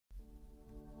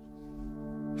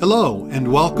Hello,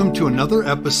 and welcome to another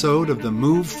episode of the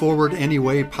Move Forward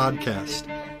Anyway podcast,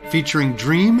 featuring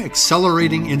dream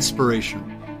accelerating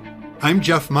inspiration. I'm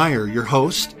Jeff Meyer, your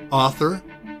host, author,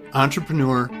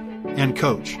 entrepreneur, and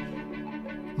coach.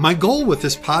 My goal with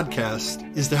this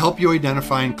podcast is to help you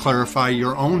identify and clarify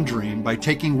your own dream by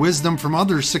taking wisdom from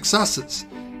others' successes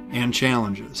and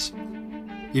challenges.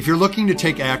 If you're looking to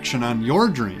take action on your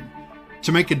dream,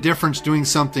 to make a difference doing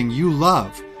something you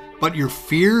love, but your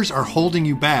fears are holding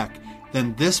you back,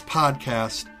 then this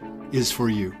podcast is for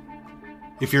you.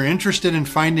 If you're interested in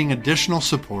finding additional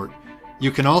support, you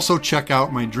can also check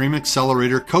out my Dream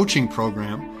Accelerator coaching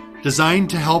program designed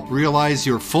to help realize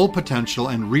your full potential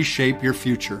and reshape your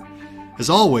future. As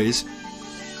always,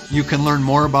 you can learn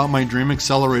more about my Dream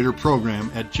Accelerator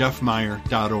program at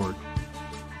jeffmeyer.org.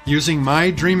 Using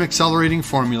my Dream Accelerating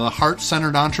formula,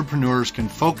 heart-centered entrepreneurs can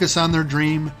focus on their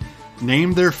dream,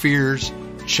 name their fears,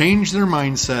 change their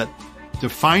mindset,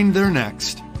 define their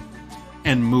next,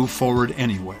 and move forward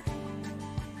anyway.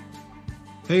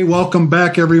 Hey, welcome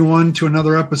back, everyone, to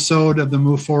another episode of the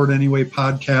Move Forward Anyway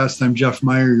podcast. I'm Jeff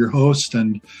Meyer, your host,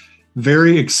 and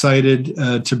very excited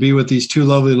to be with these two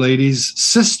lovely ladies,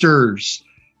 sisters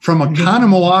from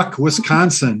Oconomowoc,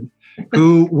 Wisconsin,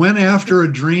 who went after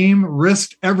a dream,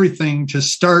 risked everything to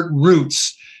start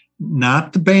Roots,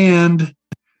 not the band,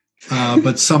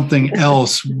 but something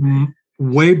else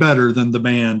way better than the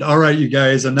band. All right, you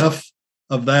guys, enough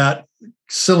of that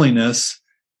silliness.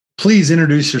 Please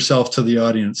introduce yourself to the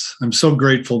audience. I'm so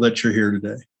grateful that you're here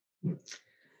today.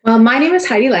 Well, my name is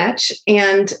Heidi Latch,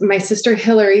 and my sister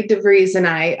Hilary DeVries and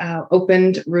I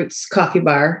opened Roots Coffee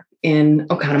Bar in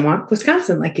Oconomowoc,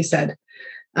 Wisconsin, like you said.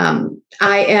 I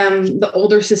am the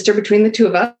older sister between the two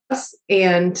of us,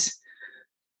 and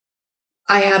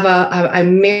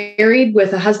I'm married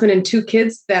with a husband and two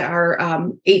kids that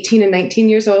are 18 and 19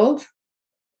 years old,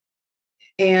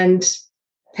 and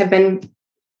have been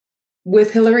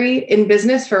with Hilary in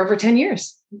business for over 10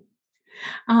 years.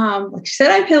 Like you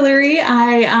said, I'm Hilary.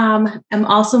 I am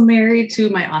also married to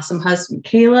my awesome husband,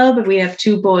 Caleb. We have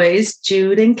two boys,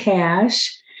 Jude and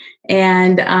Cash.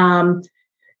 And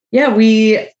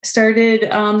we started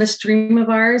this dream of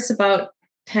ours about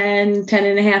 10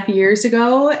 and a half years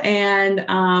ago, and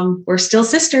we're still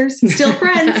sisters, still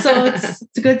friends. So it's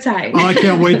a good time. Oh, I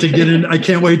can't wait to get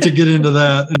into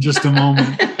that in just a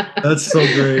moment. That's so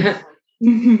great.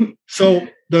 So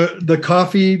the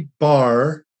coffee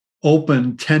bar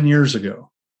opened 10 years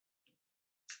ago.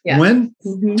 Yeah. When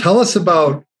tell us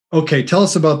about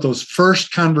those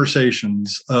first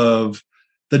conversations of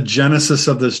the genesis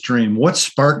of this dream. What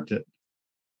sparked it?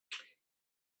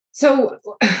 So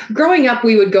growing up,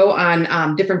 we would go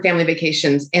on different family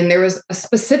vacations, and there was a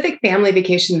specific family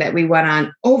vacation that we went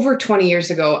on over 20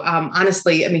 years ago.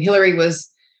 Honestly, I mean, Hilary was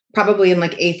probably in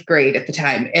like 8th grade at the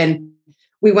time, and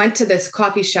we went to this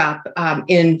coffee shop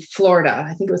in Florida.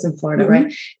 I think it was in Florida,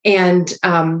 right? And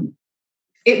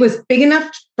it was big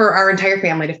enough for our entire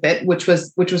family to fit, which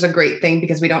was a great thing,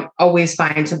 because we don't always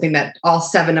find something that all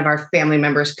 7 of our family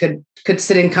members could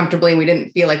sit in comfortably, and we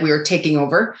didn't feel like we were taking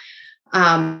over.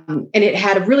 And it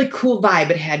had a really cool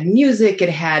vibe. It had music. It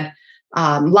had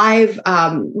live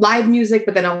music,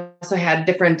 but then also had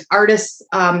different artists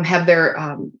have their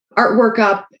artwork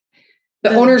up.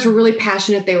 The owners were really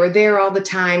passionate. They were there all the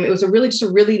time. It was a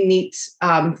really neat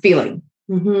feeling.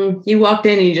 Mm-hmm. You walked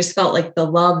in and you just felt like the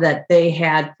love that they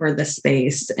had for the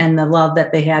space and the love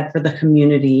that they had for the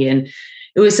community. And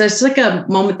it was just like a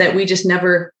moment that we just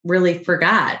never really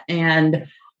forgot. And,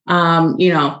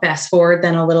 fast forward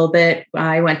then a little bit,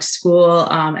 I went to school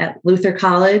at Luther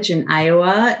College in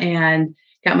Iowa and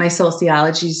got my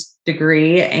sociology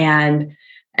degree, and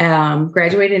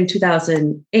graduated in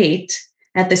 2008.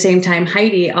 At the same time,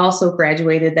 Heidi also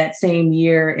graduated that same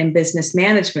year in business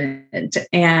management,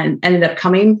 and ended up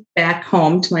coming back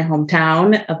home to my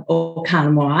hometown of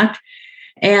Oconomowoc,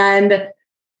 and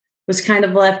was kind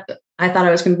of left. I thought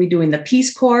I was going to be doing the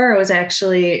Peace Corps. I was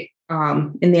actually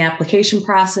in the application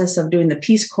process of doing the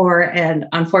Peace Corps. And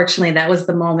unfortunately, that was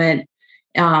the moment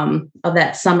of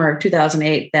that summer of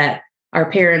 2008 that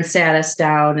our parents sat us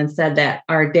down and said that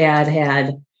our dad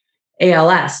had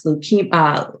ALS, Lou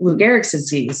Gehrig's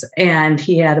disease, and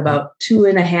he had about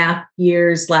 2.5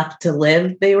 years left to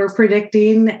live, they were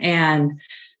predicting. And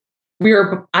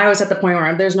I was at the point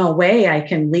where there's no way I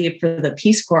can leave for the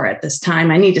Peace Corps at this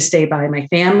time. I need to stay by my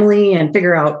family and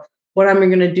figure out what I'm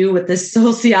going to do with this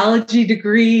sociology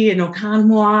degree in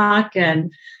Oconomowoc.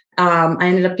 And I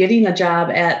ended up getting a job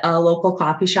at a local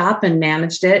coffee shop and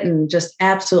managed it, and just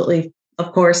absolutely,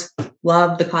 of course,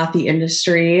 loved the coffee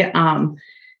industry.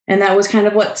 And that was kind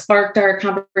of what sparked our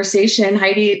conversation.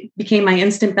 Heidi became my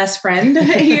instant best friend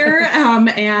here.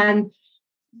 And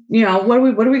what are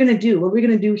we going to do? What are we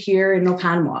going to do here in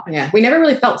Oconomowoc? Yeah. We never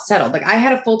really felt settled. Like I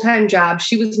had a full-time job.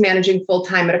 She was managing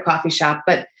full-time at a coffee shop,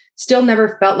 but still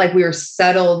never felt like we were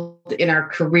settled in our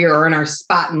career or in our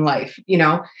spot in life,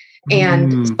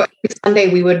 And so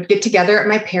Sunday we would get together at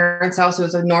my parents' house. It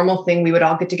was a normal thing. We would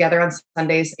all get together on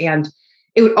Sundays, and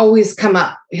it would always come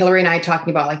up, Hilary and I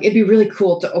talking about like, it'd be really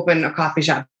cool to open a coffee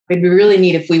shop. It'd be really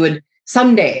neat if we would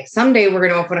someday we're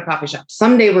going to open a coffee shop.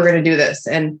 Someday we're going to do this.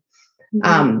 And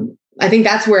I think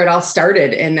that's where it all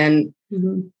started. And then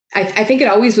I think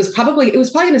it was probably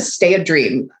going to stay a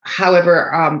dream. However,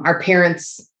 our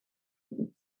parents,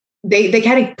 they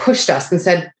kind of pushed us and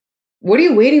said, what are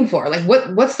you waiting for? Like,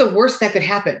 what's the worst that could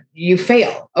happen? You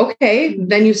fail. Okay.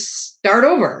 Then you start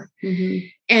over.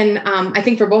 And I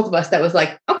think for both of us, that was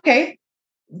like, okay,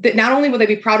 that not only will they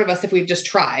be proud of us if we just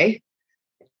try,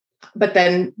 but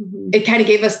then it kind of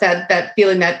gave us that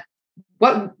feeling that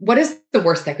what is the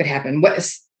worst that could happen? What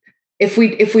is, if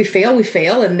we fail, we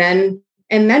fail. And then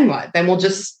what? Then we'll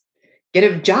just get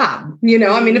a job,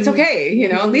 it's okay.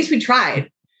 At least we tried.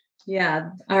 Yeah.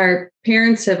 Our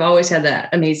parents have always had that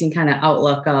amazing kind of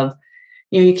outlook of,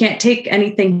 you can't take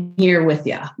anything here with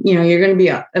you. You're going to be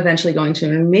eventually going to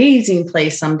an amazing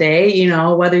place someday,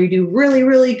 whether you do really,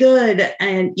 really good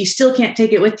and you still can't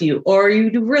take it with you, or you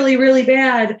do really, really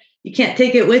bad, you can't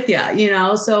take it with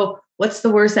you, so what's the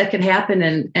worst that could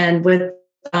happen? And with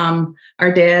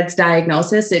our dad's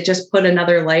diagnosis, it just put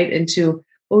another light into,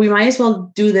 well, we might as well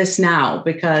do this now,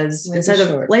 because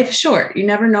life is short. You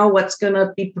never know what's going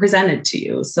to be presented to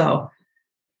you. So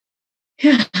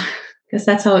yeah, I guess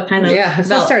that's how it kind of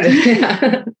started.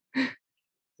 Yeah.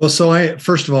 Well, so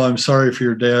first of all, I'm sorry for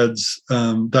your dad's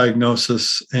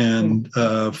diagnosis and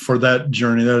for that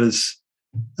journey.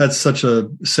 That's such a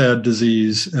sad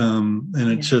disease. And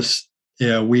it just,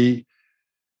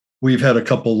 we've had a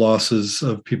couple losses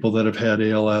of people that have had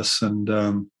ALS, and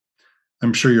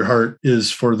I'm sure your heart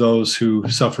is for those who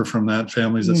suffer from that,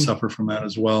 families that suffer from that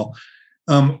as well.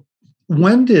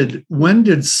 When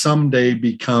did someday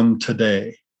become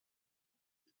today?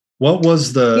 What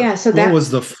was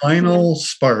the final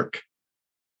spark?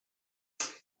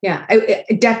 Yeah,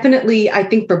 definitely. I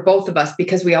think for both of us,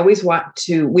 because we always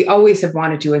have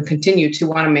wanted to and continue to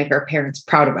want to make our parents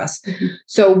proud of us.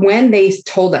 So when they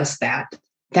told us that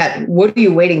what are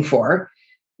you waiting for?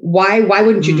 Why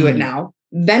wouldn't you do it now?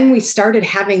 Then we started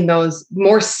having those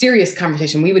more serious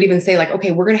conversations. We would even say like,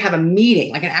 okay, we're going to have a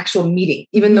meeting, like an actual meeting,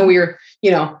 even though we were,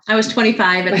 I was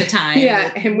 25 at the time.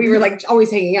 Yeah. And we were like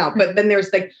always hanging out. But then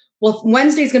there's like, well,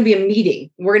 Wednesday's going to be a meeting.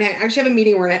 We're going to actually have a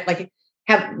meeting. We're going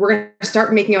to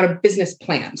start making out a business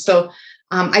plan. So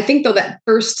I think though that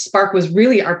first spark was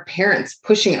really our parents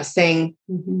pushing us, saying,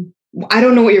 I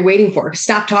don't know what you're waiting for.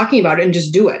 Stop talking about it and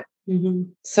just do it.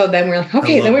 So then we're like,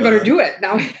 okay, then we better do it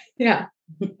now. Yeah.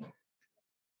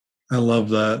 I love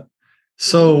that.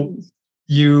 So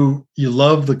you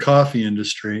love the coffee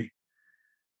industry.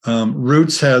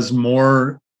 Roots has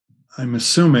more, I'm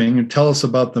assuming, and tell us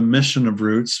about the mission of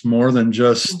Roots, more than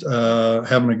just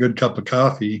having a good cup of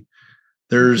coffee.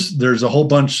 There's a whole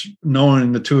bunch,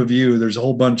 knowing the two of you, there's a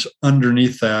whole bunch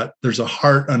underneath that. There's a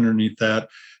heart underneath that.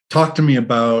 Talk to me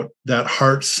about that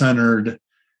heart-centered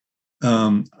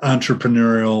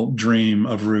entrepreneurial dream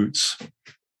of Roots.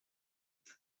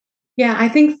 Yeah, I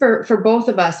think for both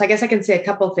of us, I guess I can say a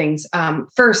couple of things.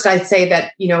 First, I'd say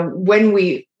that, when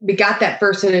we got that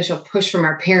first initial push from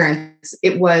our parents,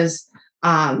 it was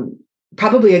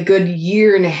probably a good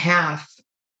year and a half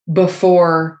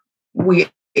before we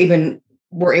even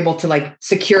were able to like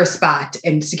secure a spot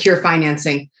and secure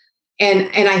financing. And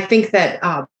I think that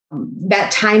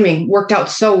that timing worked out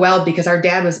so well because our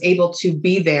dad was able to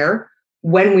be there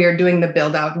when we were doing the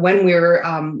build out, when we were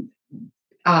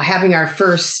having our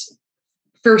first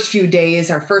few days,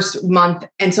 our first month.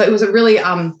 And so it was a really,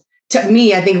 to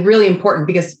me, I think really important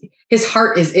because his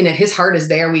heart is in it. His heart is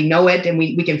there. We know it and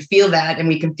we can feel that. And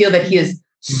we can feel that he is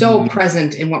so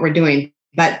present in what we're doing.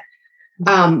 But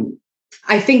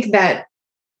I think that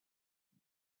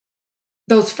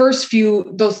that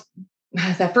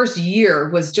first year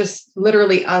was just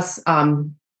literally us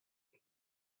trying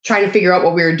to figure out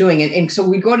what we were doing. And so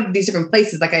we go to these different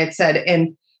places, like I had said,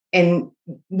 and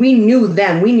we knew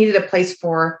then we needed a place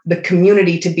for the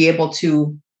community to be able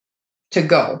to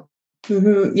go.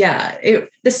 Yeah.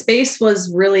 The space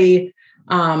was really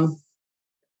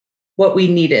what we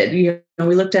needed. We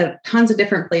looked at tons of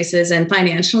different places, and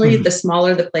financially, the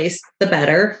smaller the place, the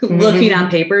better. Looking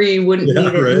on paper, you wouldn't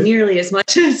need it nearly as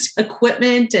much as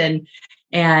equipment and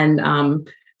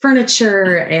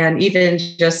furniture, and even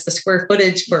just the square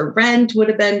footage for rent would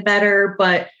have been better.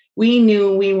 But we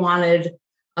knew we wanted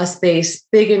a space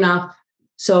big enough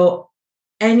so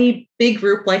any big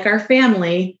group like our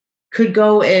family could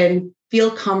go and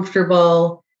feel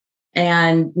comfortable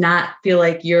and not feel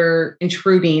like you're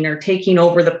intruding or taking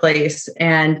over the place.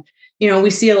 And,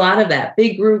 we see a lot of that.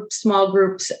 Big groups, small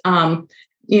groups,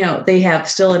 they have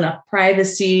still enough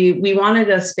privacy. We wanted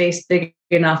a space big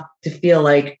enough to feel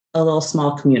like a little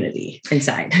small community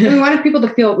inside. We wanted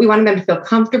them to feel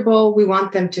comfortable. We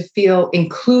want them to feel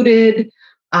included.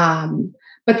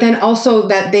 But then also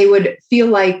that they would feel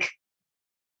like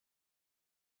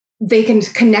they can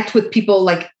connect with people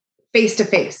like face to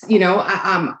face.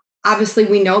 Obviously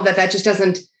we know that just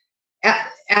doesn't,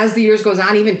 as the years goes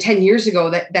on, even 10 years ago,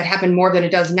 that happened more than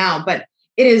it does now. But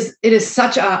it is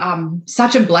such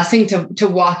a blessing to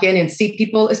walk in and see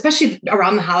people, especially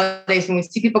around the holidays when we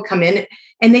see people come in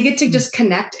and they get to just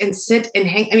connect and sit and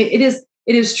hang. I mean,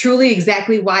 it is truly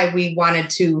exactly why we wanted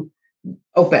to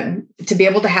open, to be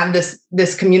able to have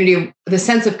this community, the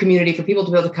sense of community for people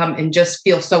to be able to come and just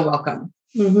feel so welcome.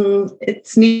 Mm-hmm.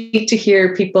 It's neat to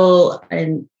hear people,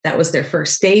 and that was their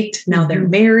first date. Now they're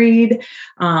married,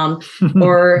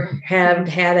 or have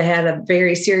had a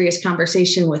very serious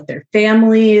conversation with their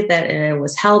family that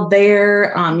was held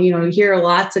there. You hear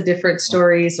lots of different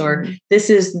stories, or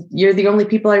you're the only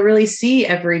people I really see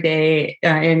every day.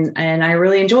 And I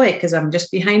really enjoy it because I'm just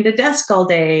behind a desk all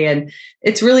day. And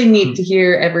it's really neat to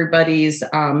hear everybody's,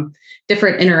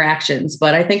 different interactions.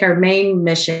 But I think our main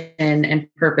mission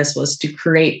and purpose was to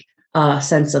create a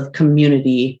sense of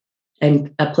community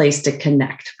and a place to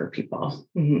connect for people.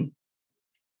 Mm-hmm.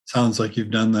 Sounds like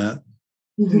you've done that.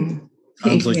 Mm-hmm.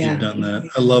 Sounds like you've done that.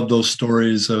 I love those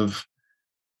stories of,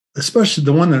 especially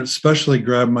the one that especially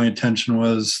grabbed my attention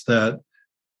was that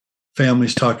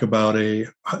families talk about they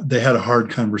had a hard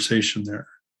conversation there.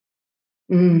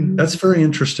 Mm. That's very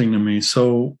interesting to me.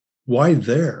 So why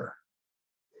there?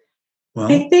 Well,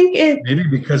 I think maybe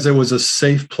because it was a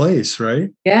safe place, right?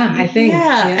 Yeah, I think.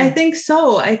 Yeah, I think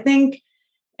so. And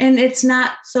it's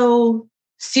not so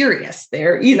serious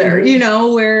there either,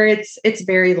 where it's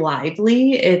very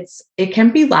lively. It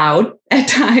can be loud at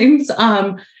times,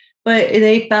 but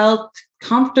they felt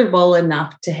comfortable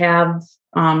enough to have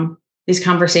these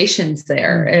conversations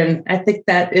there. And I think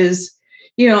that is,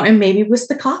 and maybe it was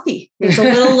the coffee. There's a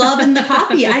little love in the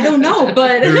coffee. I don't know,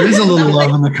 but there is a little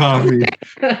love in the coffee.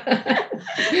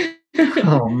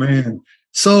 Oh man.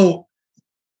 So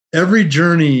every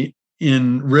journey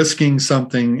in risking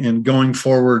something and going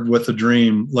forward with a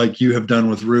dream, like you have done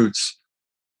with Roots,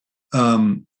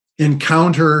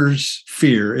 encounters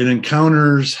fear. It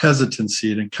encounters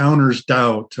hesitancy. It encounters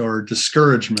doubt or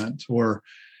discouragement or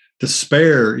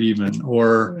despair even,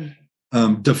 or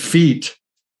defeat.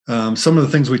 Some of the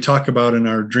things we talk about in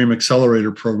our Dream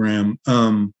Accelerator program,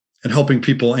 and helping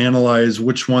people analyze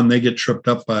which one they get tripped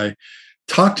up by.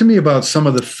 Talk to me about some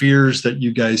of the fears that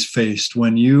you guys faced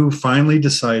when you finally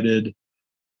decided,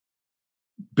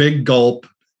 big gulp,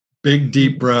 big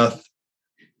deep breath,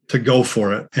 to go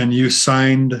for it. And you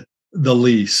signed the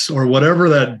lease, or whatever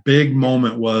that big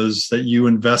moment was that you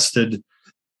invested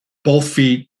both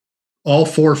feet, all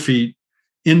 4 feet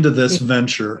into this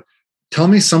venture. Tell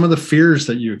me some of the fears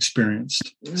that you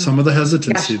experienced, some of the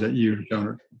hesitancy that you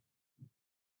encountered.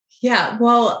 Yeah,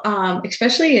 well,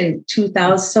 especially in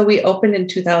 2000. So we opened in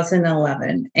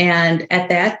 2011. And at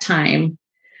that time,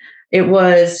 it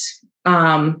was,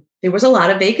 there was a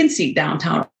lot of vacancy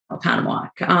downtown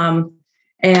Oconomowoc.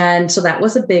 And so that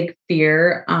was a big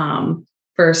fear,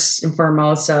 first and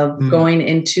foremost, of going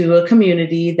into a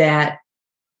community that,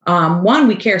 one,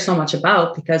 we care so much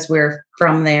about because we're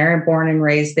from there and born and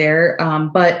raised there.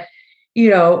 But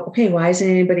okay, why isn't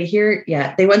anybody here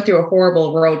yet? They went through a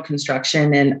horrible road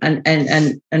construction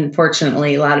and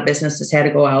unfortunately a lot of businesses had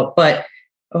to go out, but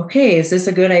okay, is this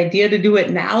a good idea to do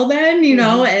it now then?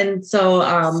 And so,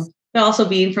 also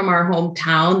being from our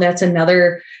hometown, that's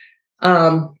another,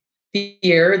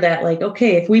 fear that like,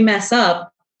 okay, if we mess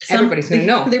up, everybody's going to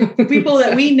know. The people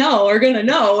that we know are going to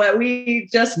know that we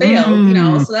just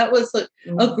failed, so that was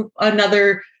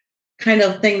another kind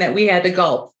of thing that we had to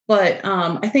gulp. But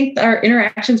I think our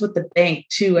interactions with the bank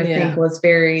too, I think was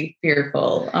very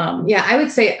fearful. I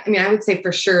would say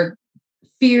for sure,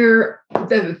 fear,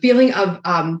 the feeling of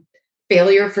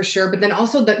failure for sure. But then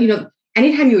also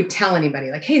anytime you would tell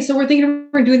anybody like, hey, so we're thinking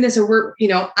we're doing this, or we're,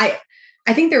 I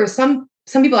think there was some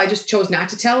people I just chose not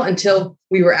to tell until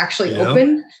we were actually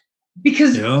open,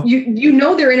 because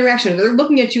their interaction, they're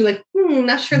looking at you like,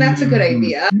 not sure that's a good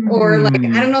idea. Or like,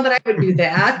 I don't know that I would do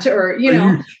that. Or,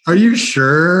 Are you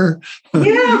sure?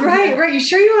 Yeah, right. You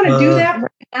sure you want to do that?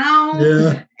 now.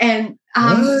 Yeah. And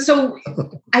so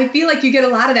I feel like you get a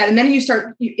lot of that. And then you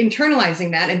start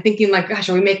internalizing that and thinking like, gosh,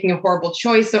 are we making a horrible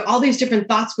choice? So all these different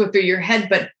thoughts go through your head.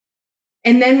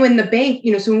 And then when the bank,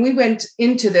 so when we went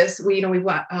into this, we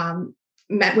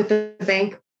met with the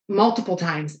bank multiple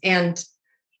times and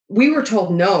we were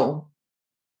told no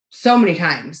so many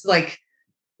times, like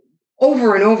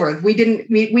over and over. We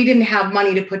didn't have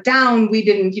money to put down. We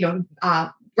didn't,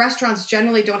 restaurants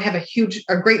generally don't have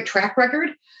a great track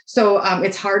record. So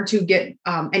it's hard to get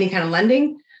any kind of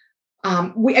lending.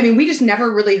 We just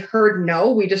never really heard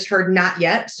no. We just heard not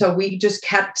yet. So we just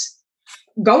kept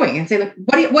going and saying,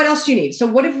 like, what else do you need? So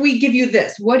what if we give you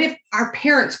this? What if our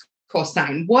parents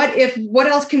co-sign? What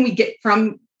else can we get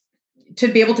to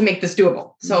be able to make this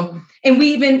doable? So, and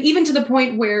we even to the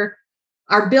point where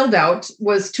our build out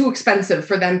was too expensive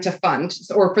for them to fund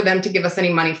or for them to give us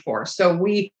any money for. So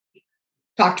we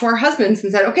talked to our husbands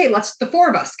and said, okay, the four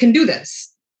of us can do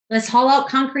this. Let's haul out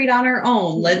concrete on our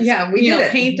own. Let's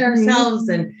paint ourselves.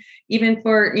 And even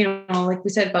for, like we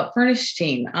said about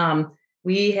furnishing,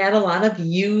 we had a lot of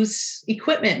used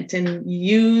equipment and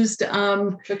used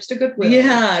trips to Goodwill.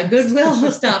 Yeah,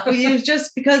 Goodwill stuff. We used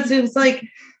just because it was like,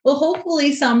 well,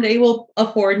 hopefully someday we'll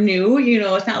afford new.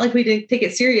 It's not like we didn't take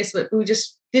it serious, but we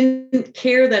just didn't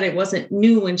care that it wasn't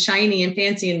new and shiny and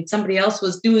fancy and somebody else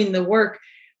was doing the work.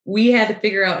 We had to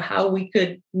figure out how we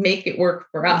could make it work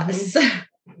for us.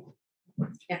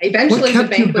 Yeah, eventually, what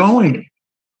kept you going?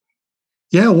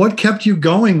 Yeah, what kept you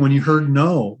going when you heard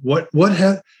no?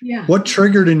 What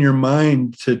triggered in your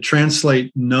mind to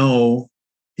translate no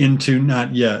into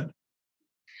not yet?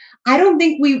 I don't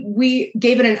think we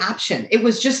gave it an option. It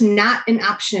was just not an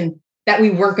option that we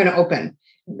weren't going to open.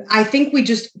 I think we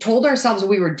just told ourselves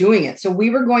we were doing it. So we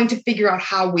were going to figure out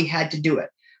how we had to do it.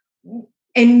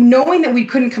 And knowing that we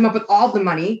couldn't come up with all the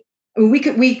money, we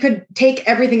could take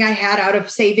everything I had out of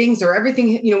savings or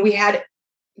everything,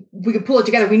 we could pull it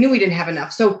together. We knew we didn't have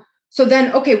enough. So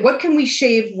then, okay, what can we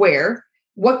shave where?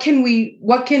 What can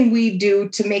we do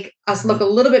to make us look a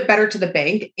little bit better to the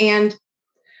bank? And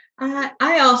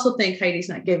I also think Heidi's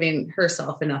not giving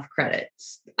herself enough credit.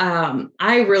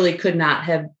 I really could not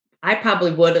have, I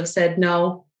probably would have said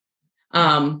no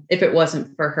if it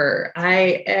wasn't for her.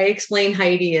 I explain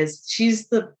Heidi as she's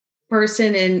the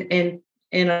person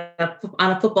on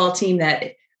a football team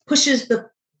that pushes the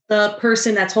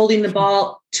person that's holding the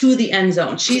ball to the end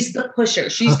zone. She's the pusher.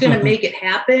 She's going to make it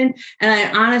happen.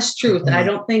 And honest truth, I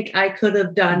don't think I could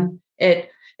have done it.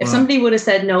 If somebody would have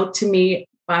said no to me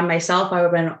by myself, I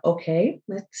would have been, okay,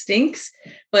 that stinks.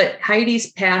 But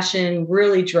Heidi's passion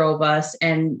really drove us,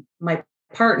 and my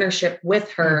partnership with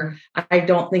her, I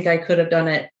don't think I could have done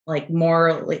it like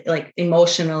more like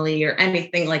emotionally or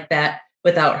anything like that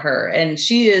without her. And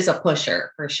she is a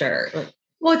pusher for sure.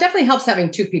 Well, it definitely helps having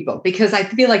two people, because I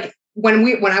feel like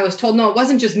when I was told no, it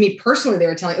wasn't just me personally they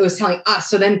were telling, it was telling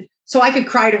us. So I could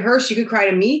cry to her, she could cry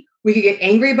to me, we could get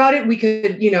angry about it, we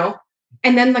could,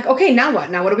 and then like, okay, now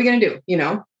what? Now what are we going to do?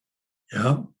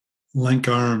 Yeah. Link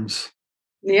arms.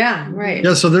 Yeah. Right.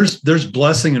 Yeah. So there's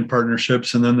blessing in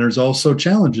partnerships, and then there's also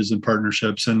challenges in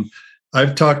partnerships. And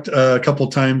I've talked a couple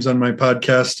of times on my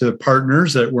podcast to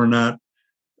partners that were not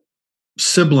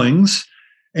siblings.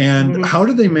 And how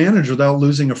do they manage without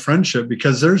losing a friendship?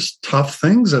 Because there's tough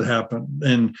things that happen,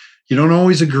 and you don't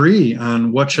always agree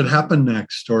on what should happen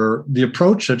next or the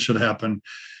approach that should happen.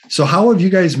 So how have you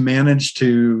guys managed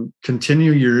to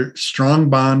continue your strong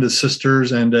bond as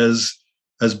sisters and as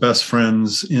best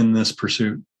friends in this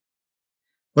pursuit?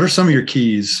 What are some of your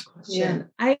keys? Yeah,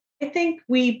 I think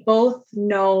we both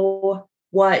know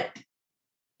what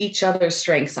each other's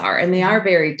strengths are, and they are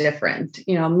very different.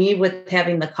 Me with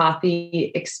having the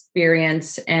coffee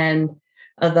experience and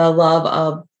the love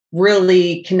of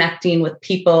really connecting with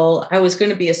people. I was going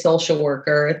to be a social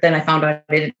worker. Then I found out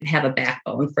I didn't have a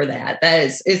backbone for that.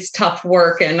 It's tough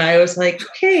work. And I was like,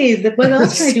 okay, what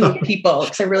else can I do with people?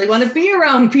 Because I really want to be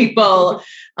around people.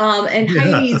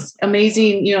 Heidi's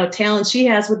amazing, talent she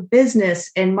has with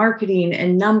business and marketing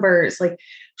and numbers.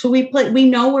 So we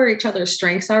know where each other's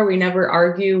strengths are. We never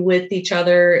argue with each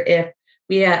other. If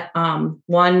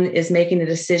one is making a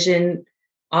decision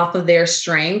off of their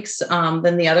strengths,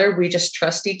 then the other, we just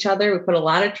trust each other. We put a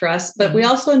lot of trust, but we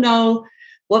also know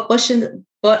what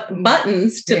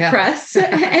buttons to press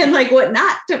and what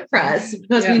not to press,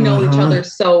 because we know each other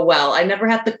so well. I never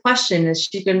have to question, is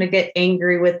she going to get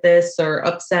angry with this or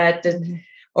upset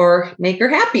or make her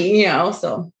happy,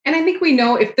 so. And I think we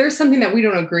know if there's something that we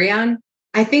don't agree on,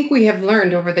 I think we have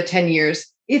learned over the 10 years,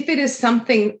 if it is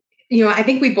something, I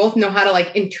think we both know how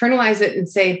to internalize it and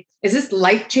say, is this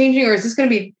life changing, or is this going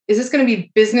to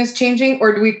be business changing?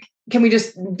 Or do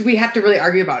we have to really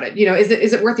argue about it?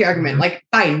 Is it worth the argument? Like,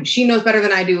 fine, she knows better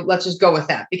than I do. Let's just go with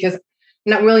that, because I'm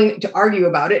not willing to argue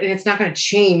about it. And it's not going to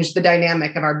change the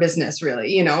dynamic of our business,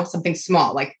 really, something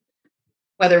small, like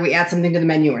whether we add something to the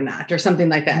menu or not, or something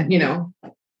like that,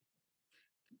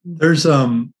 There's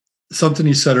something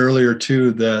you said earlier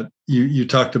too, that you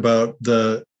talked about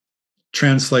the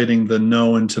translating the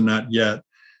no into not yet.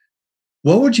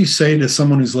 What would you say to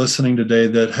someone who's listening today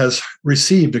that has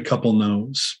received a couple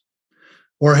no's,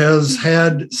 or has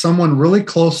had someone really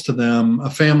close to them, a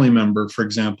family member, for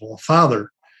example, a father,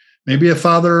 maybe a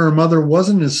father or mother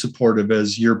wasn't as supportive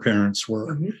as your parents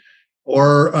were,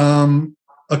 or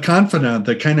a confidant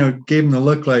that kind of gave them the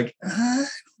look like, I don't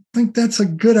think that's a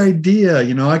good idea.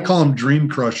 I call them dream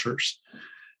crushers.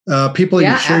 People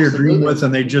you share your dream with,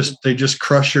 and they just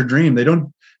crush your dream. They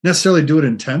don't necessarily do it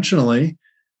intentionally.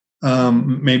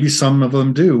 Maybe some of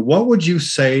them do. What would you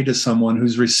say to someone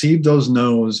who's received those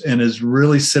no's and is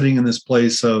really sitting in this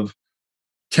place of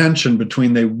tension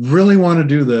between they really want to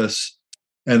do this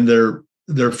and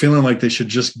they're feeling like they should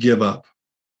just give up?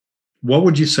 What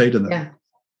would you say to them? Yeah.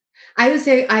 I would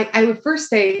say, I would first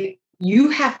say, you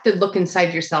have to look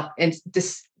inside yourself and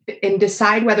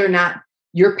decide whether or not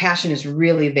your passion is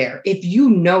really there. If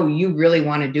you really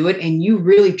want to do it, and you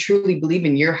really truly believe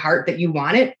in your heart that you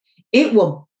want it, it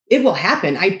will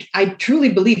happen. I truly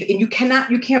believe, and you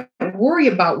can't worry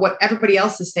about what everybody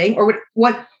else is saying, or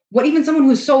what even someone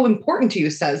who's so important to you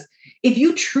says. If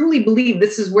you truly believe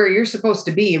this is where you're supposed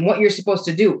to be and what you're supposed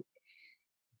to do,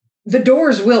 the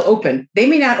doors will open. They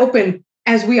may not open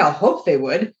as we all hope they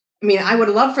would. I mean, I would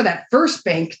love for that first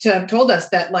bank to have told us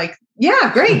that, like,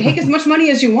 yeah, great, take as much money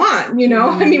as you want. I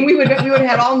mean, we would have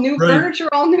had all new furniture,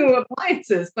 all new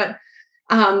appliances, but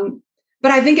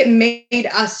I think it made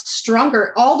us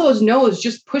stronger. All those no's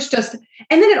just pushed us.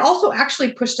 And then it also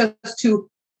actually pushed us to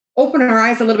open our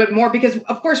eyes a little bit more, because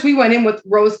of course we went in with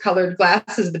rose-colored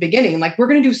glasses at the beginning. Like, we're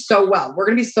going to do so well. We're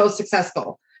going to be so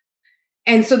successful.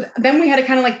 And so then we had to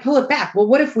kind of like pull it back. Well,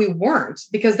 what if we weren't?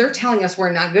 Because they're telling us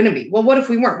we're not going to be. Well, what if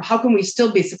we weren't? How can we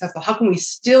still be successful? How can we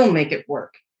still make it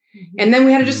work? And then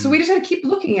we had to so we just had to keep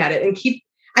looking at it and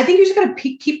I think you just got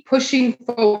to keep pushing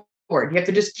forward. You have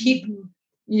to just keep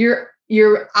your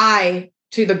eye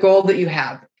to the goal that you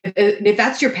have. And if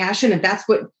that's your passion, if that's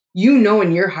what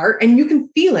in your heart, and you can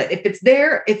feel it. If it's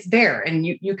there, it's there. And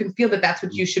you can feel that that's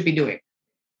what you should be doing.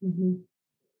 Mm-hmm.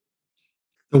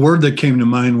 The word that came to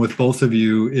mind with both of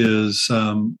you is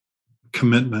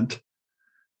commitment.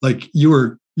 Like, you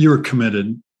were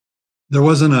committed. There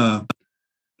wasn't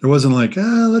like,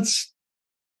 let's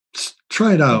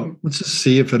try it out. Let's just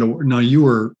see if it'll work. No, you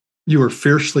were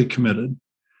fiercely committed.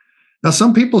 Now,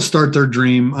 some people start their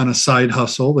dream on a side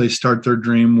hustle. They start their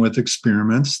dream with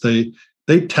experiments. They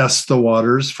test the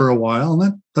waters for a while,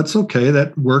 and that's okay.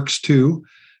 That works too.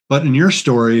 But in your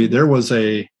story, there was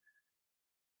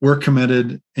we're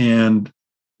committed, and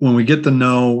when we get the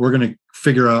no, we're going to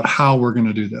figure out how we're going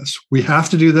to do this. We have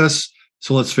to do this,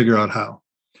 so let's figure out how.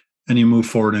 And you move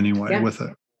forward anyway with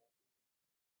it.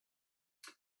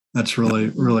 That's really,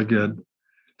 really good.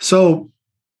 So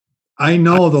I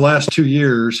know the last 2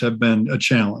 years have been a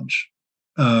challenge,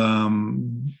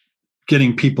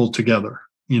 getting people together.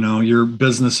 Your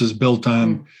business is built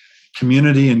on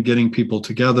community and getting people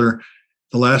together.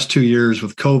 The last 2 years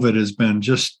with COVID has been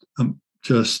just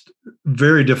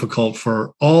very difficult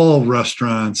for all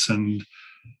restaurants and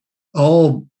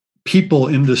all people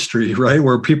industry, right?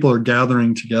 Where people are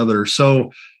gathering together.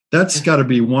 So that's got to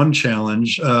be one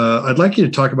challenge. I'd like you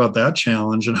to talk about that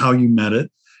challenge and how you met it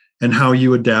and how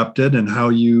you adapted and how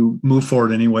you move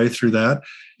forward anyway through that.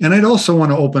 And I'd also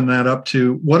want to open that up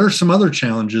to, what are some other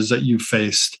challenges that you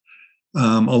faced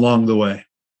along the way?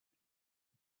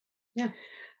 Yeah.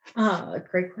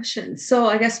 Great question. So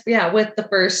I guess, with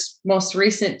the most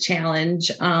recent challenge,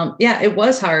 it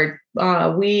was hard.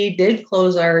 We did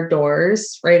close our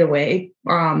doors right away.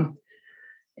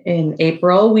 In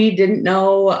April, we didn't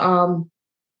know,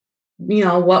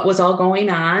 what was all going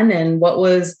on and what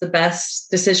was the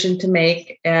best decision to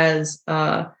make as,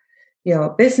 a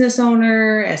business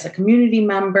owner, as a community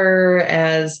member,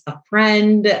 as a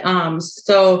friend.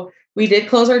 So we did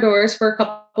close our doors for a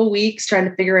couple of weeks, trying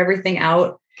to figure everything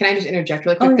out. Can I just interject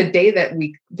really quick? The day that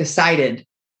we decided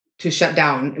to shut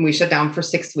down, and we shut down for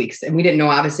 6 weeks, and we didn't know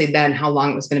obviously then how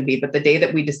long it was going to be, but the day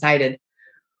that we decided,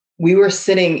 we were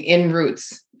sitting in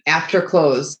Roots after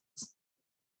close,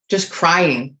 just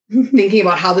crying, thinking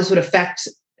about how this would affect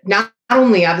not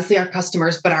only obviously our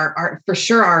customers, but our for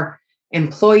sure our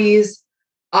employees,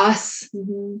 us.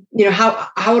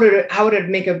 How would it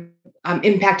make a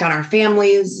impact on our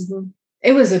families?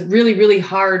 it was a really, really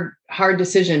hard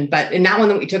decision, and not one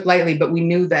that we took lightly, but we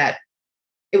knew that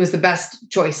it was the best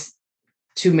choice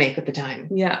to make at the time.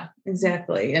 Yeah,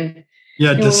 exactly. And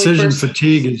decision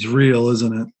fatigue is real,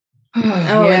 isn't it?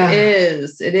 It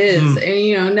is. It is.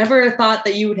 And, never thought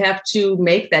that you would have to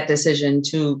make that decision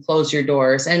to close your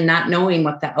doors and not knowing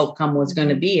what the outcome was going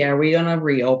to be. Are we going to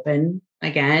reopen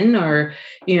again? Or,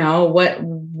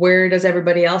 where does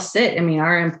everybody else sit? I mean,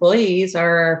 our employees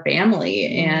are our family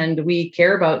and we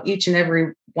care about each and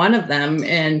every one of them.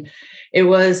 And it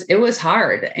was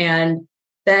hard. And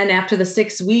then after the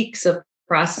 6 weeks of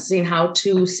processing how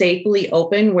to safely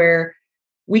open, where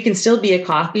we can still be a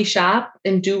coffee shop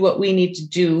and do what we need to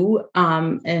do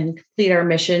and complete our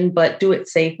mission, but do it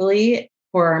safely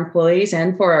for our employees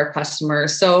and for our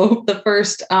customers. So the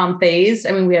first phase,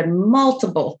 we had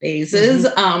multiple phases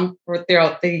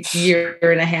throughout the year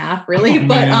and a half, really.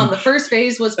 But the first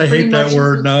phase was I hate that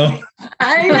word now.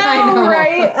 I know,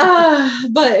 right?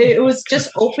 But it was just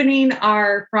opening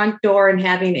our front door and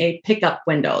having a pickup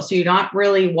window. So you're not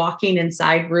really walking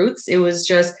inside routes. It was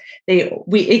just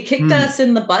it kicked us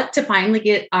in the butt to finally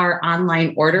get our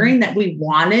online ordering that we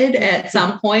wanted at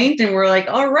some point. And we're like,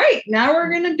 all right, now we're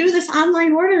going to do this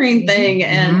online ordering thing.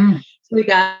 And so we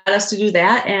got us to do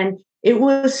that. And it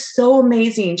was so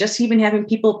amazing. Just even having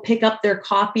people pick up their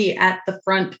coffee at the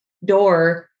front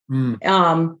door,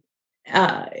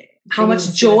 how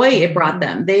much joy it brought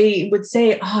them. They would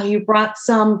say, oh, you brought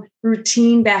some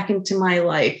routine back into my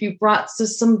life. You brought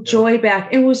some joy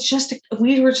back. It was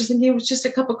we were just thinking it was just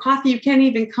a cup of coffee. You can't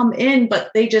even come in,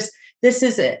 but this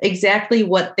is exactly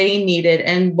what they needed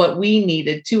and what we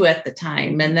needed too at the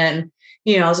time. And then,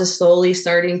 just slowly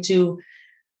starting to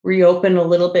reopen a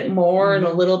little bit more and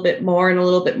a little bit more and a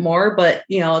little bit more. But,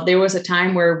 there was a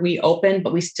time where we opened,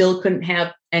 but we still couldn't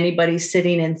have anybody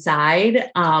sitting inside.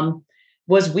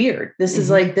 Was weird. This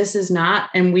is not,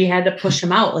 and we had to push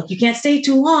them out. Like, you can't stay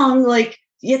too long. Like,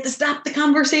 you have to stop the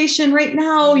conversation right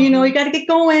now. You got to get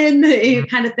going. It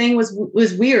kind of thing was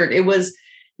weird. It was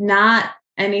not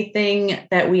anything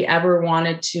that we ever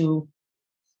wanted to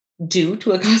do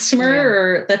to a customer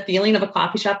or the feeling of a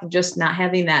coffee shop of just not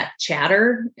having that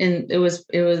chatter. And it was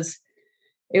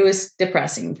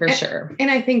depressing for sure.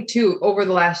 And I think too, over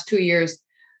the last 2 years,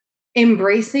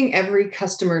 embracing every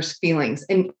customer's feelings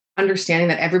and understanding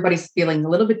that everybody's feeling a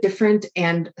little bit different,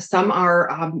 and some are,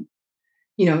 are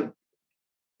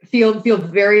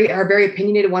very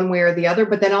opinionated one way or the other.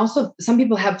 But then also some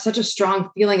people have such a strong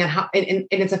feeling on how, and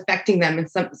it's affecting them in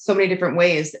so many different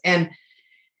ways. And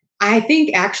I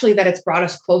think actually that it's brought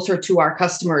us closer to our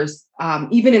customers,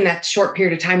 even in that short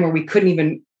period of time where we couldn't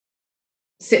even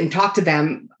sit and talk to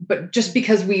them. But just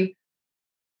because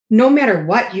no matter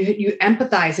what, you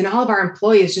empathize, and all of our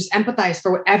employees just empathize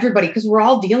for everybody, because we're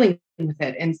all dealing with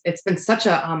it. And it's been such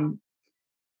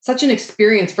an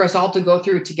experience for us all to go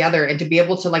through together, and to be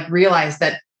able to realize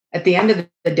that at the end of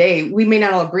the day, we may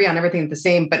not all agree on everything the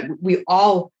same, but we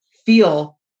all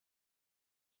feel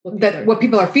what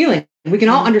people are feeling. We can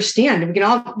all understand, and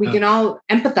we can all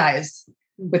empathize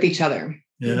with each other.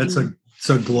 Yeah. It's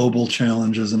a global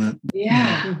challenge, isn't it?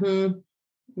 Yeah.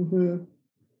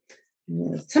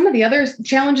 Some of the other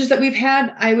challenges that we've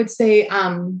had, I would say,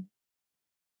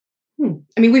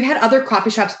 we've had other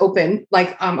coffee shops open,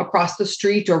 across the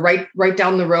street or right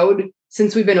down the road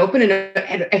since we've been open. And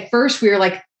at first we were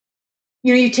like,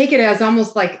 you take it as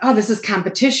almost like, oh, this is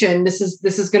competition. This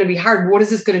is going to be hard. What is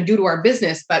this going to do to our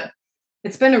business? But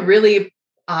it's been a really,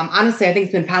 honestly, I think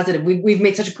it's been positive. We've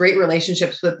made such great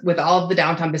relationships with all of the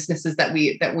downtown businesses that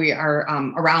we are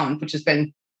around, which has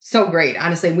been so great.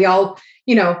 Honestly, we all,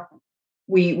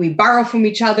 we borrow from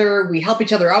each other. We help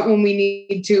each other out when we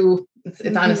need to.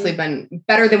 It's honestly been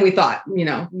better than we thought,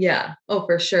 Yeah. Oh,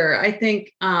 for sure. I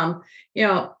think,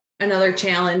 another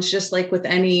challenge, just like with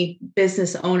any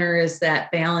business owner, is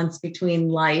that balance between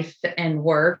life and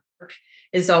work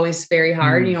is always very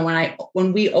hard.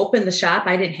 When we opened the shop,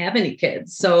 I didn't have any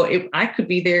kids, so I could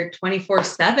be there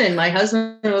 24/7. My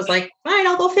husband was like, fine,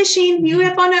 I'll go fishing. You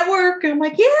have fun at work. And I'm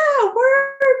like, yeah,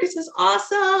 work. This is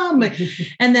awesome.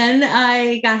 And then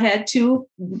I had 2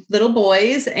 little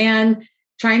boys and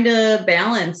trying to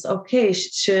balance, okay,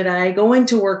 should I go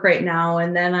into work right now?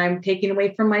 And then I'm taking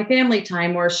away from my family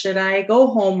time, or should I go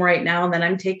home right now? And then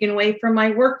I'm taking away from my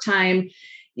work time.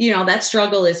 That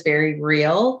struggle is very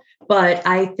real. But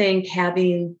I think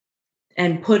having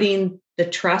and putting the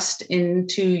trust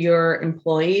into your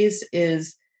employees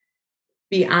is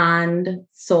beyond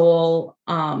soul,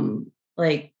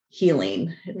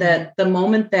 healing. That the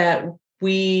moment that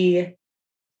we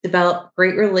develop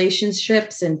great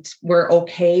relationships and we're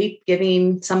okay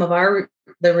giving some of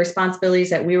the responsibilities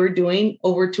that we were doing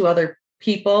over to other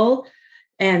people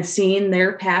and seeing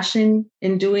their passion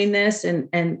in doing this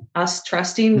and us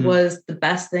trusting was the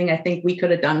best thing I think we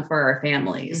could have done for our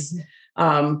families.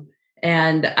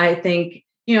 And I think,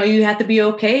 you have to be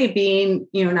okay being,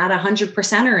 not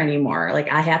 100%er anymore. Like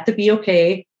I have to be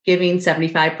okay giving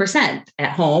 75%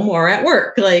 at home or at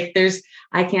work. Like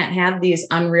I can't have these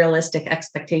unrealistic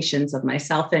expectations of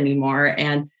myself anymore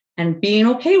and being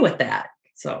okay with that.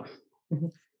 So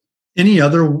any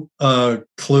other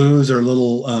clues or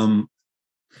little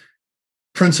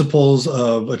principles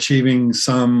of achieving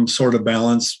some sort of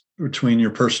balance between your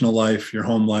personal life, your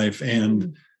home life,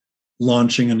 and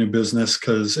launching a new business?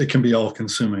 Because it can be all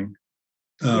consuming.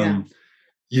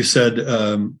 You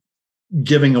said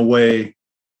giving away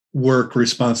work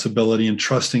responsibility and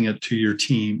trusting it to your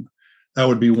team. That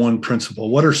would be one principle.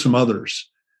 What are some others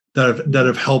that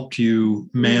have helped you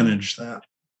manage that?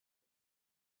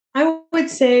 I would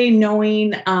say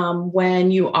knowing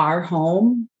when you are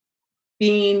home,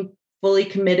 being fully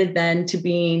committed then to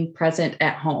being present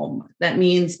at home. That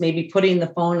means maybe putting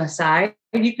the phone aside.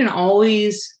 You can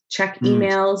always check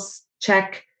emails,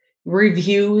 check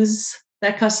reviews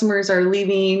that customers are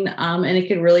leaving, and it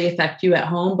can really affect you at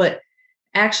home. But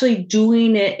actually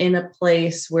doing it in a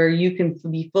place where you can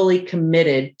be fully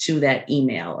committed to that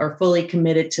email or fully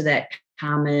committed to that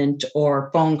comment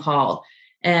or phone call.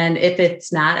 And if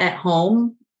it's not at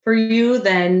home for you,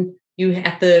 then you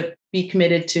have to be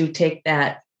committed to take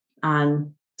that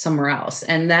on somewhere else.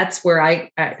 And that's where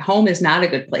home is not a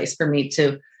good place for me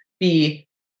to be,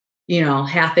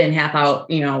 half in, half out,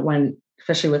 when,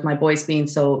 especially with my boys being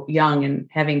so young and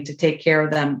having to take care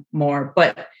of them more.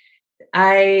 But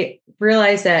I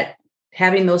realize that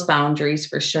having those boundaries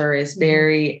for sure is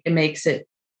it makes it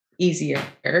easier,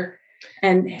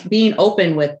 and being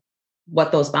open with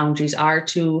what those boundaries are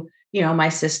to, my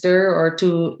sister or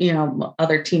to,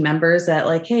 other team members that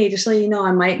like, hey, just so you know,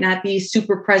 I might not be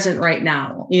super present right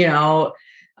now,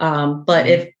 but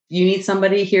if you need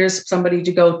somebody, here's somebody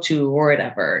to go to or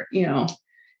whatever,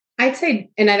 I'd say,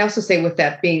 and I'd also say with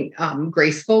that being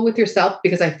graceful with yourself,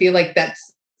 because I feel like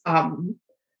that's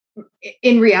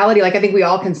in reality, like I think we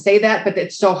all can say that, but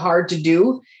it's so hard to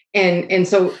do. And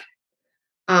so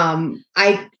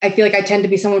I feel like I tend to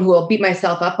be someone who will beat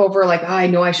myself up over like, oh, I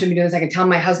know I shouldn't be doing this. I can tell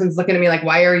my husband's looking at me like,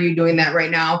 why are you doing that right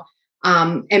now?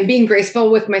 And being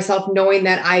graceful with myself, knowing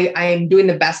that I am doing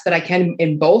the best that I can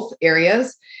in both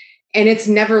areas. And it's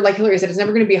never, like Hilary said, it's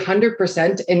never going to be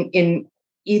 100% in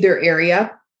either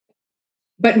area,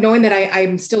 but knowing that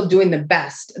I'm still doing the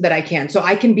best that I can. So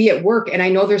I can be at work, and I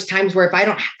know there's times where if I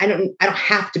don't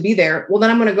have to be there, well, then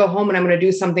I'm going to go home and I'm going to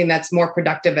do something that's more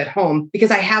productive at home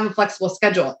because I have a flexible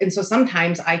schedule. And so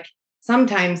sometimes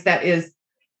that is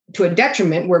to a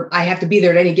detriment where I have to be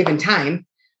there at any given time.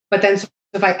 But then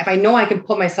if I know I can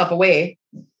pull myself away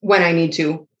when I need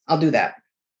to, I'll do that.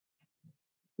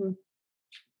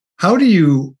 How do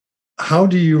you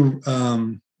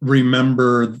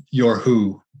remember your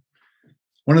who?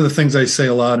 One of the things I say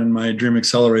a lot in my Dream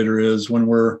Accelerator is when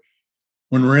we're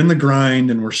in the grind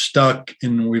and we're stuck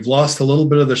and we've lost a little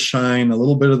bit of the shine, a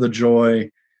little bit of the joy,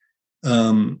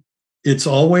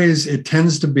 it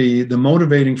tends to be the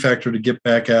motivating factor to get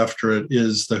back after it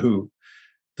is the who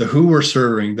we're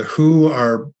serving, the who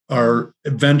our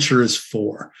adventure is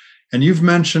for. And you've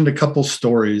mentioned a couple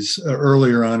stories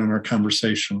earlier on in our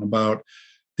conversation about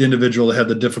the individual that had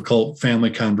the difficult family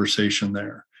conversation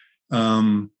there.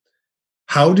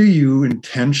 How do you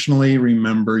intentionally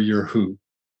remember your who?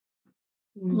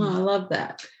 Well, I love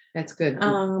that. That's good.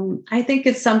 I think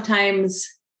it's sometimes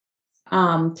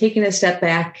taking a step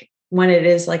back when it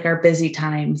is like our busy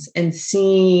times and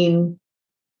seeing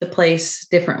the place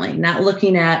differently, not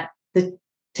looking at the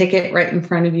ticket right in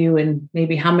front of you and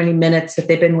maybe how many minutes if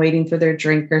they've been waiting for their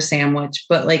drink or sandwich,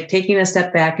 but like taking a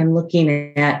step back and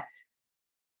looking at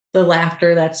the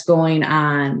laughter that's going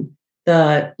on,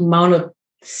 the amount of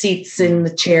seats in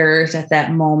the chairs at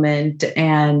that moment.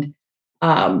 And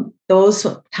those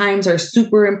times are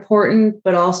super important,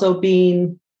 but also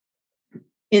being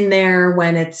in there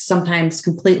when it's sometimes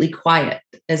completely quiet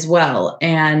as well.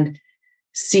 And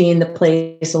seeing the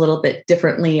place a little bit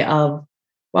differently of,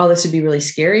 wow, this would be really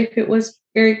scary if it was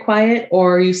very quiet,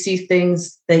 or you see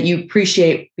things that you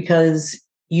appreciate because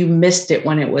you missed it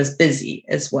when it was busy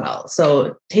as well.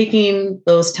 So taking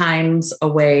those times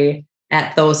away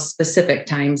at those specific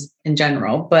times in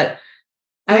general. But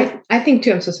I think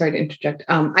too, I'm so sorry to interject.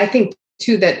 I think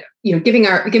too that,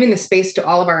 giving the space to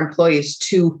all of our employees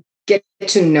to get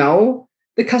to know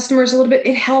the customers a little bit,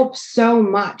 it helps so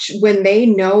much when they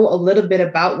know a little bit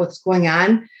about what's going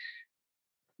on.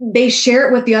 They share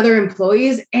it with the other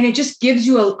employees, and it just gives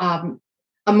you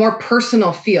a more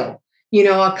personal feel.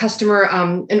 a customer,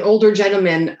 an older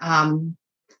gentleman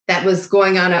that was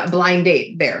going on a blind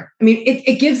date there. I mean,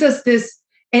 it gives us this,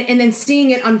 and then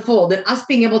seeing it unfold and us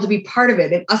being able to be part of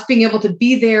it and us being able to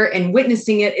be there and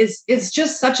witnessing it is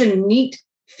just such a neat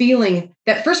feeling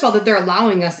that, first of all, that they're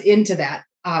allowing us into that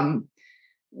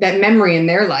memory in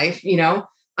their life,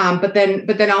 but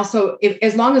then also,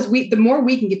 as long as the more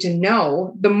we can get to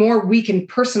know, the more we can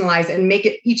personalize and make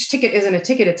it. Each ticket isn't a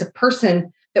ticket; it's a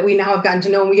person that we now have gotten to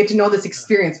know, and we get to know this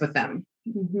experience with them.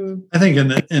 Mm-hmm. I think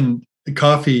in the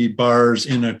coffee bars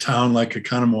in a town like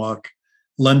Oconomowoc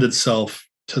lend itself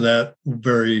to that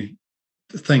very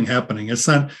thing happening. There's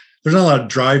not a lot of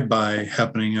drive-by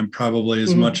happening, and probably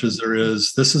as much as there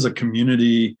is. This is a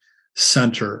community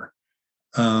center.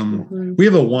 We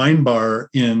have a wine bar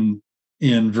in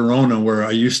Verona where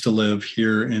I used to live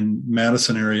here in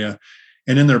Madison area.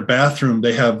 And in their bathroom,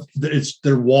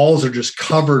 their walls are just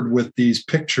covered with these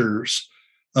pictures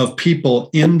of people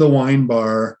in the wine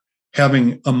bar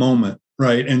having a moment,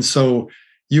 right? And so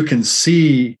you can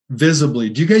see visibly.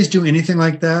 Do you guys do anything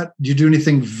like that? Do you do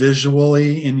anything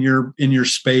visually in your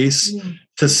space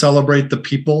to celebrate the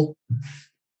people?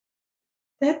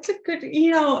 That's a good,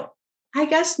 I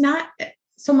guess not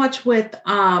so much with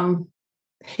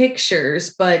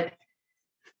pictures, but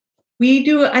we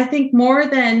do, I think, more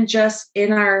than just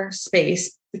in our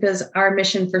space, because our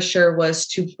mission for sure was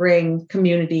to bring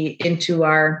community into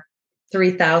our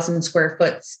 3,000 square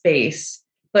foot space,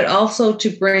 but also to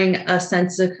bring a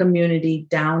sense of community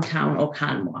downtown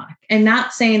Oconomowoc. And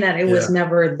not saying that it was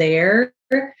never there.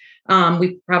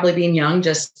 We probably being young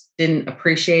just didn't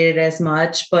appreciate it as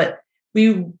much, but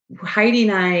Heidi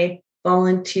and I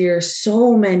volunteer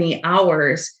so many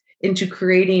hours into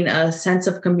creating a sense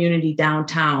of community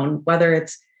downtown, whether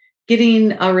it's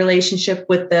getting a relationship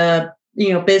with the,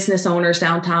 business owners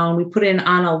downtown. We put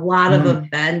on a lot of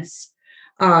events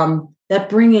that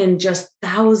bring in just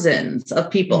thousands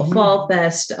of people, Fall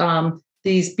Fest,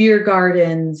 these beer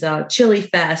gardens, Chili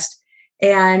Fest.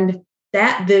 And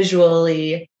that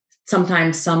visually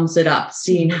sometimes sums it up,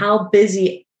 seeing how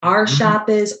busy our shop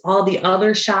is, all the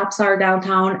other shops are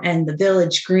downtown, and the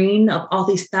village green of all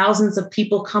these thousands of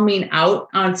people coming out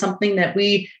on something that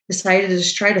we decided to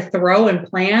just try to throw and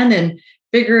plan and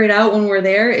figure it out when we're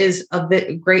there is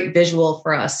a great visual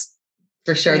for us,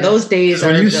 for sure. Yeah. Those days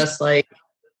are just like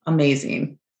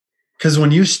amazing. Because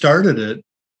when you started it,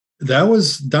 that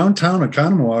was downtown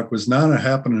Oconomowoc was not a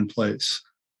happening place.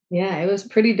 Yeah, it was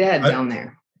pretty dead down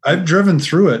there. I've driven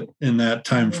through it in that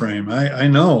time frame. I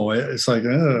know it's like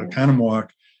Oconomowoc.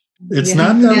 It's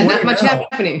not that way not much now.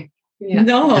 Happening. Yeah.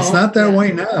 No, it's not that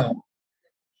way now.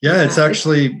 Yeah, it's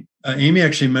actually Amy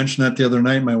actually mentioned that the other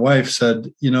night. My wife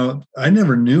said, I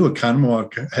never knew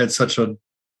Oconomowoc had such a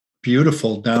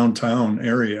beautiful downtown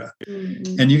area,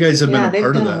 and you guys have been a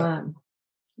part of that.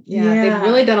 Yeah, they've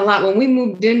really done a lot. When we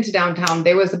moved into downtown,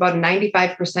 there was about a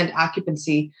 95%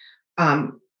 occupancy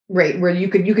rate where you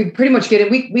could pretty much get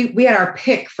it. We had our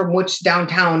pick from which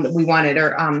downtown we wanted,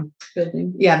 or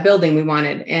building we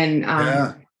wanted,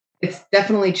 and it's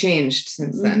definitely changed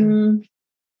since then.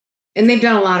 And they've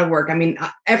done a lot of work. I mean,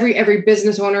 every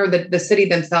business owner, the city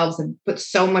themselves have put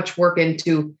so much work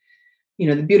into,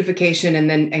 the beautification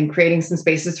and creating some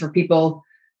spaces for people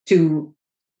to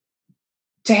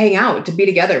hang out, to be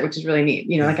together, which is really neat.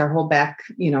 Like our whole back,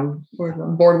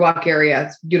 boardwalk area.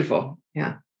 It's beautiful.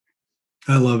 Yeah.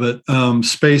 I love it.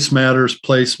 Space matters,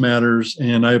 place matters.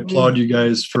 And I applaud you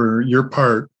guys for your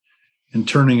part in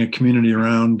turning a community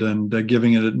around and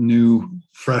giving it a new,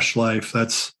 fresh life.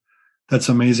 That's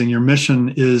amazing. Your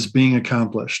mission is being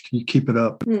accomplished. You keep it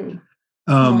up. And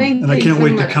I can't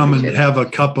wait to come and have a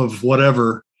cup of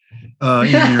whatever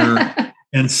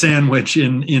and sandwich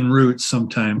in Roots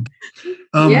sometime.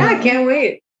 I can't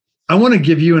wait. I want to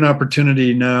give you an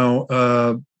opportunity now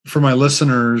for my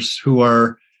listeners who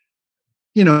are,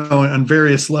 on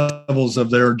various levels of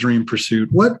their dream pursuit.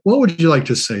 What would you like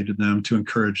to say to them to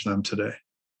encourage them today?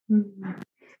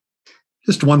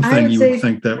 Just one thing you would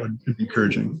think that would be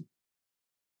encouraging.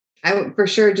 I would for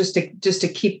sure just to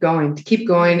keep going,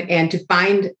 and to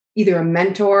find either a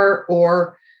mentor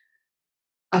or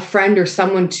a friend or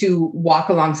someone to walk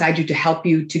alongside you, to help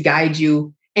you, to guide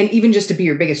you, and even just to be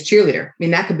your biggest cheerleader. I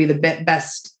mean, that could be the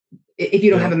best if you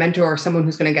don't have a mentor or someone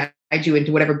who's going to guide you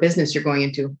into whatever business you're going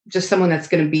into, just someone that's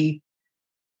going to be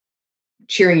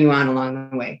cheering you on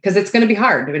along the way, because it's going to be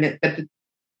hard,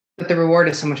 but the reward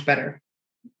is so much better.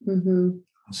 Awesome.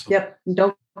 Yep.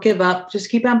 Don't give up.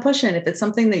 Just keep on pushing. If it's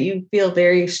something that you feel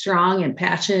very strong and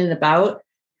passionate about,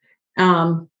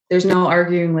 there's no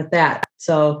arguing with that.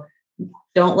 So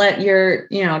don't let your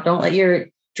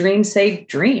dreams say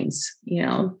dreams,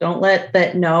 don't let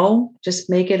that no, just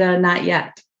make it a not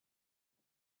yet.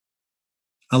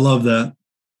 I love that.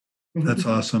 That's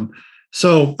awesome.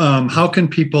 So how can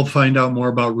people find out more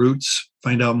about Roots,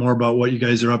 find out more about what you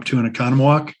guys are up to in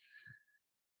Oconomowoc?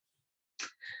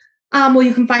 Well,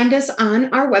 you can find us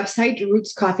on our website,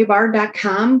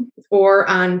 rootscoffeebar.com, or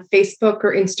on Facebook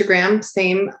or Instagram.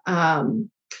 Same.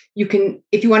 You can,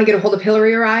 if you want to get a hold of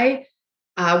Hilary or I,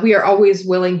 we are always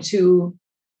willing to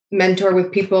mentor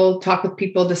with people, talk with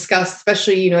people, discuss,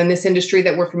 especially, in this industry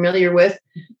that we're familiar with.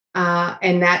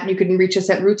 And that you can reach us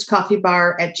at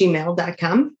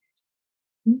rootscoffeebar@gmail.com.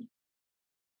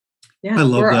 Yeah, I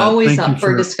love we're that. Always up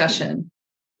for discussion.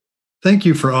 Thank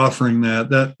you for offering that.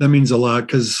 That means a lot,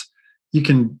 because you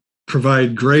can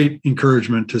provide great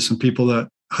encouragement to some people that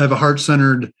have a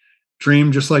heart-centered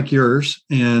dream just like yours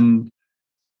and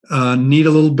need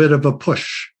a little bit of a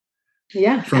push.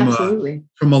 Yeah, absolutely.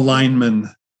 From a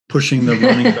lineman pushing the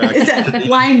running back. Is that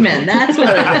lineman? That's what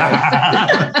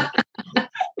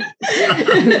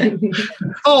it is.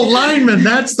 Oh, lineman,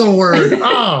 that's the word.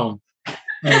 Oh.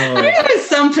 I have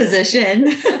some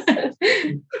position.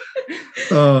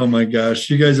 Oh my gosh,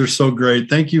 you guys are so great.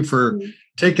 Thank you for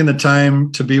taking the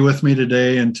time to be with me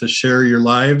today and to share your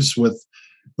lives with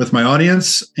my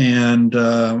audience. And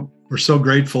we're so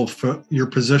grateful for your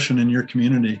position in your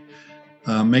community,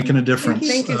 making a difference.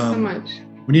 Thank you so much.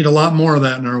 We need a lot more of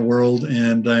that in our world,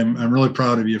 and I'm really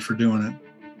proud of you for doing it.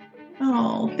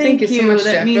 Oh, thank you so much.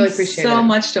 That means really so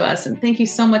much to us. And thank you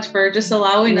so much for just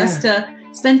allowing us to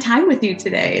spend time with you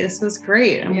today. This was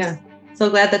great. I'm so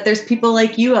glad that there's people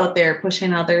like you out there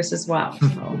pushing others as well.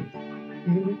 So.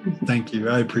 Thank you.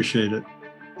 I appreciate it.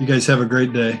 You guys have a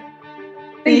great day.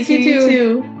 Thank you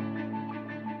too.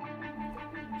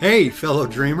 Hey, fellow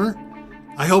dreamer.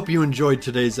 I hope you enjoyed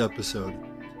today's episode.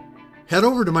 Head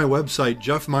over to my website,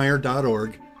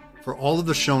 jeffmeyer.org, for all of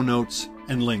the show notes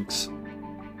and links.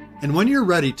 And when you're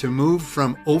ready to move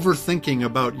from overthinking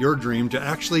about your dream to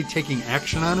actually taking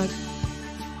action on it,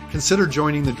 consider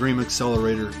joining the Dream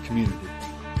Accelerator community.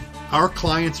 Our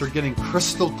clients are getting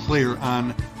crystal clear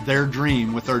on their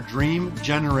dream with our Dream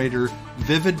Generator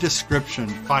Vivid Description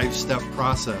 5-step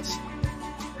process.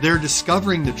 They're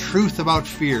discovering the truth about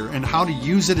fear and how to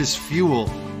use it as fuel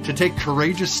to take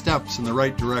courageous steps in the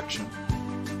right direction.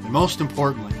 And most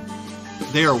importantly,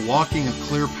 they are walking a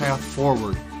clear path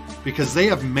forward because they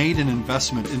have made an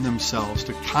investment in themselves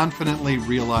to confidently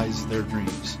realize their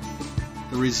dreams.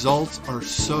 The results are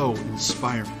so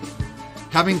inspiring.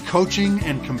 Having coaching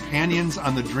and companions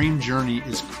on the dream journey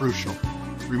is crucial.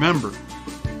 Remember,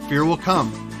 fear will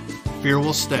come, fear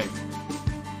will stay.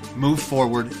 Move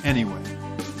forward anyway.